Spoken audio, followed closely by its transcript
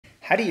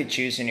How do you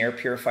choose an air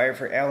purifier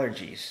for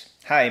allergies?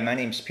 Hi, my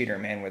name is Peter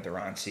Mann with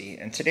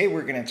Oransi, and today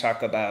we're going to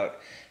talk about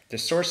the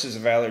sources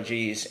of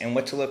allergies and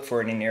what to look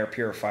for in an air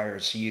purifier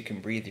so you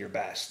can breathe your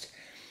best.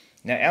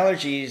 Now,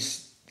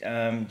 allergies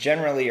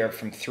generally are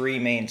from three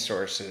main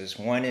sources.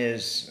 One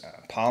is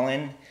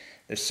pollen,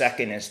 the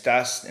second is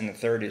dust, and the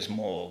third is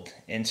mold.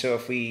 And so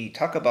if we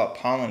talk about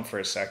pollen for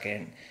a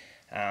second,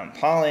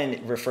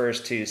 pollen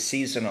refers to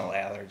seasonal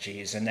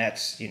allergies, and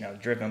that's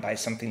driven by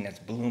something that's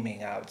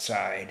blooming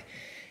outside.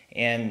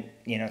 And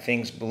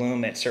things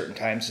bloom at certain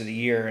times of the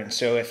year, and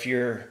so if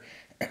you're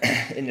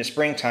in the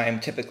springtime,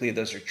 typically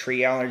those are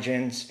tree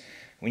allergens.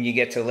 When you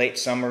get to late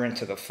summer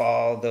into the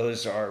fall,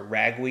 those are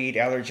ragweed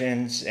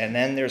allergens. And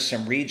then there's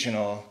some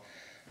regional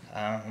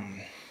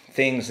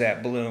things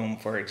that bloom.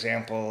 For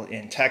example,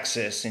 in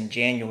Texas in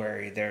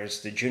January,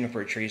 there's the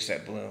juniper trees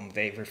that bloom.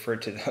 They refer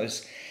to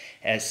those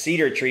as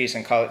cedar trees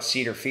and call it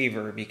cedar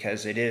fever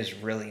because it is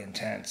really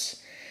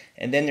intense.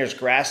 And then there's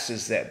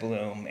grasses that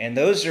bloom, and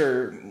those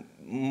are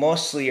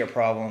mostly a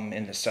problem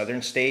in the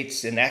southern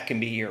states, and that can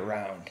be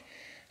year-round.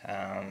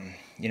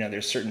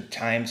 There's certain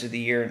times of the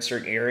year in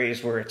certain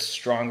areas where it's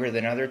stronger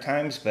than other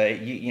times, but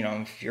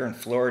if you're in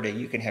Florida,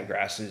 you can have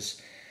grasses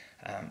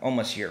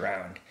almost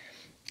year-round.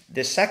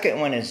 The second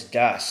one is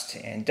dust,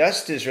 and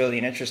dust is really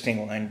an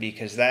interesting one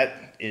because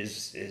that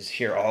is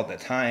here all the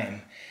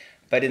time.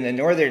 But in the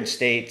northern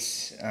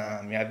states,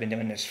 I've been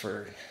doing this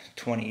for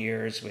 20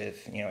 years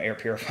with air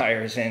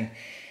purifiers, and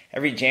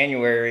every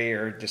January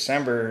or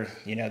December,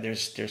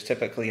 there's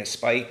typically a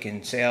spike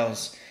in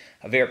sales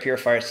of air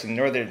purifiers in the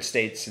northern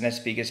states, and that's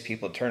because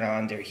people turn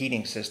on their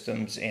heating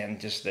systems and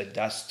just the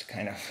dust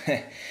kind of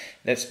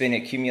that's been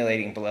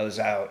accumulating blows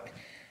out.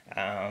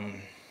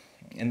 And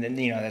then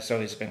that's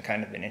always been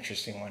kind of an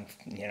interesting one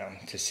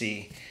to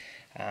see.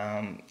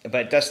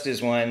 But dust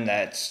is one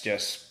that's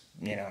just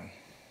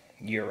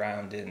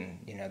year-round, and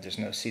there's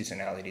no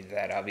seasonality to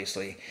that,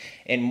 obviously.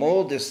 And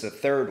mold is the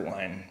third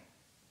one.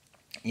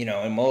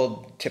 And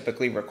mold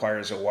typically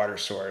requires a water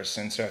source,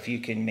 and so if you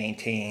can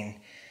maintain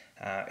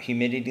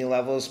humidity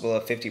levels below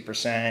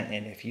 50%,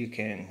 and if you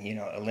can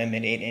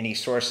eliminate any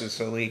sources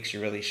of leaks,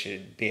 you really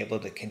should be able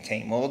to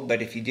contain mold.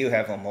 But if you do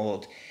have a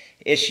mold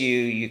issue,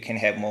 you can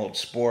have mold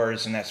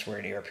spores, and that's where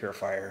an air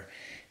purifier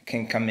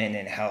can come in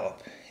and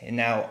help. And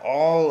now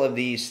all of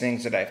these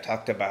things that I've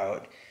talked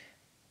about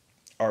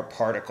are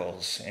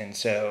particles, and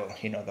so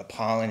the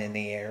pollen in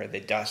the air, the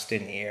dust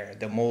in the air,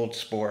 the mold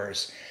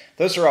spores,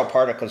 those are all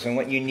particles. And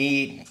what you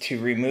need to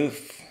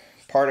remove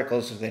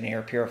particles with an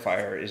air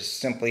purifier is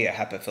simply a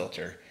HEPA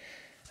filter.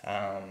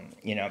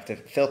 If the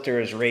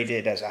filter is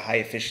rated as a high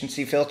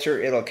efficiency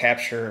filter, it'll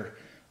capture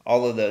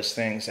all of those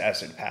things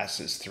as it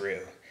passes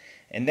through.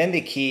 And then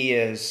the key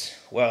is,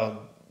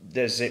 well,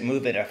 does it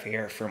move enough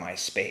air for my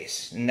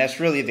space? And that's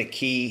really the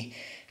key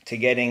to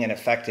getting an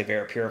effective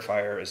air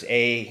purifier is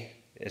A,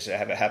 is to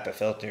have a HEPA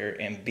filter,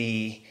 and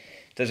B,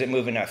 does it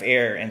move enough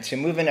air? And to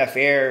move enough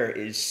air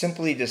is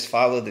simply just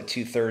follow the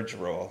 2/3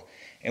 rule.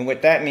 And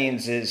what that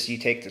means is you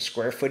take the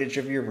square footage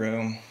of your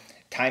room,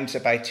 times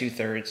it by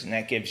 2/3, and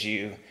that gives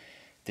you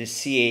the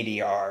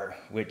CADR,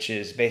 which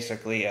is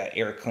basically an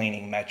air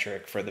cleaning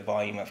metric for the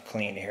volume of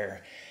clean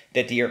air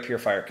that the air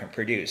purifier can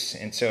produce.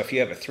 And so if you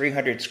have a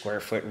 300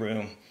 square foot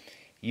room,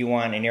 you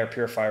want an air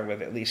purifier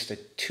with at least a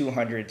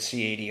 200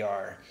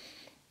 CADR.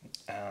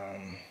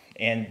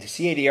 And the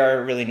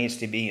CADR really needs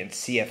to be in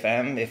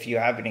CFM. If you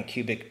have it in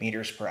cubic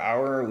meters per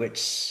hour,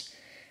 which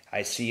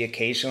I see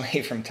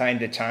occasionally from time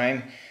to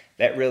time,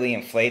 that really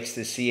inflates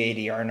the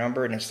CADR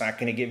number, and it's not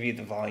going to give you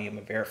the volume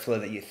of airflow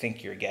that you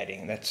think you're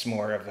getting. That's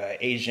more of an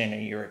Asian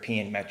and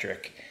European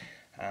metric.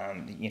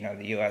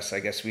 The US, I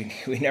guess we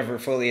never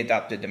fully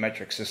adopted the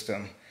metric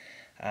system.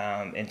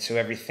 And so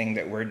everything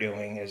that we're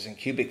doing is in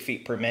cubic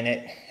feet per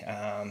minute,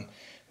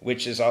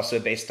 which is also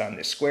based on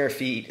the square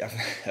feet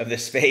of the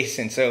space,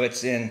 and so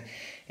it's in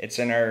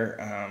our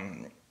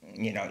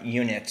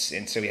units,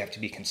 and so we have to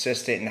be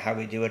consistent in how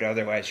we do it.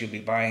 Otherwise, you'll be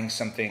buying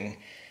something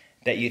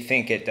that you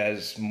think it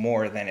does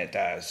more than it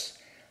does,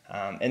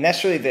 and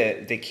that's really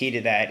the key to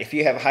that. If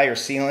you have higher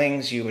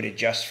ceilings, you would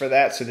adjust for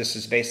that. So this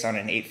is based on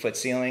an 8-foot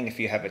ceiling. If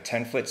you have a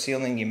 10-foot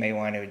ceiling, you may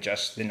want to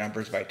adjust the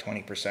numbers by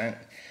 20%.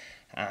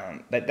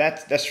 But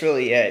that's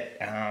really it.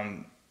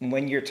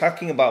 When you're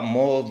talking about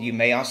mold, you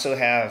may also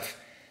have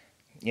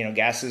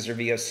gases or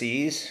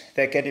VOCs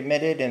that get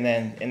emitted, and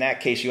then in that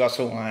case you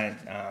also want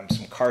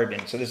some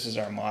carbon. So this is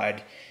our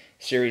mod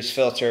series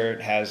filter.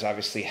 It has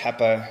obviously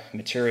HEPA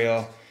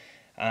material,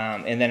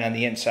 and then on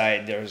the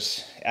inside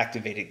there's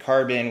activated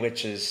carbon,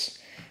 which is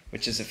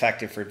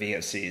effective for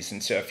VOCs.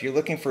 And so if you're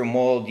looking for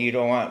mold, you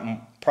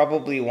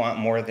probably want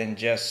more than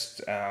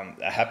just a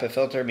HEPA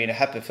filter. I mean, a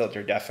HEPA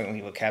filter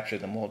definitely will capture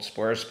the mold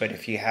spores, but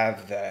if you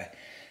have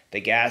the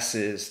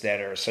gases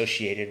that are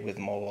associated with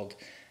mold,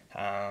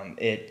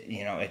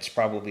 it's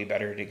probably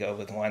better to go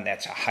with one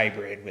that's a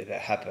hybrid with a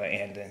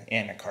HEPA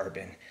and a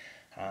carbon.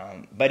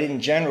 But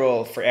in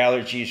general, for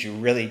allergies, you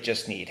really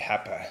just need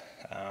HEPA.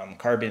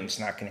 Carbon's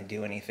not going to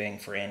do anything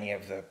for any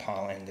of the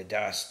pollen, the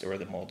dust, or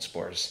the mold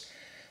spores.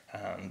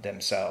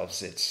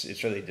 themselves.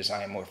 It's really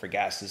designed more for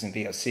gases and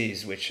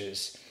VOCs, which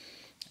is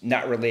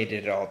not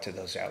related at all to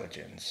those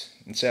allergens.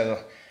 And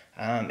so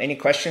any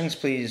questions,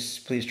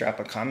 please drop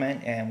a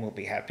comment and we'll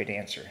be happy to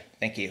answer.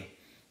 Thank you.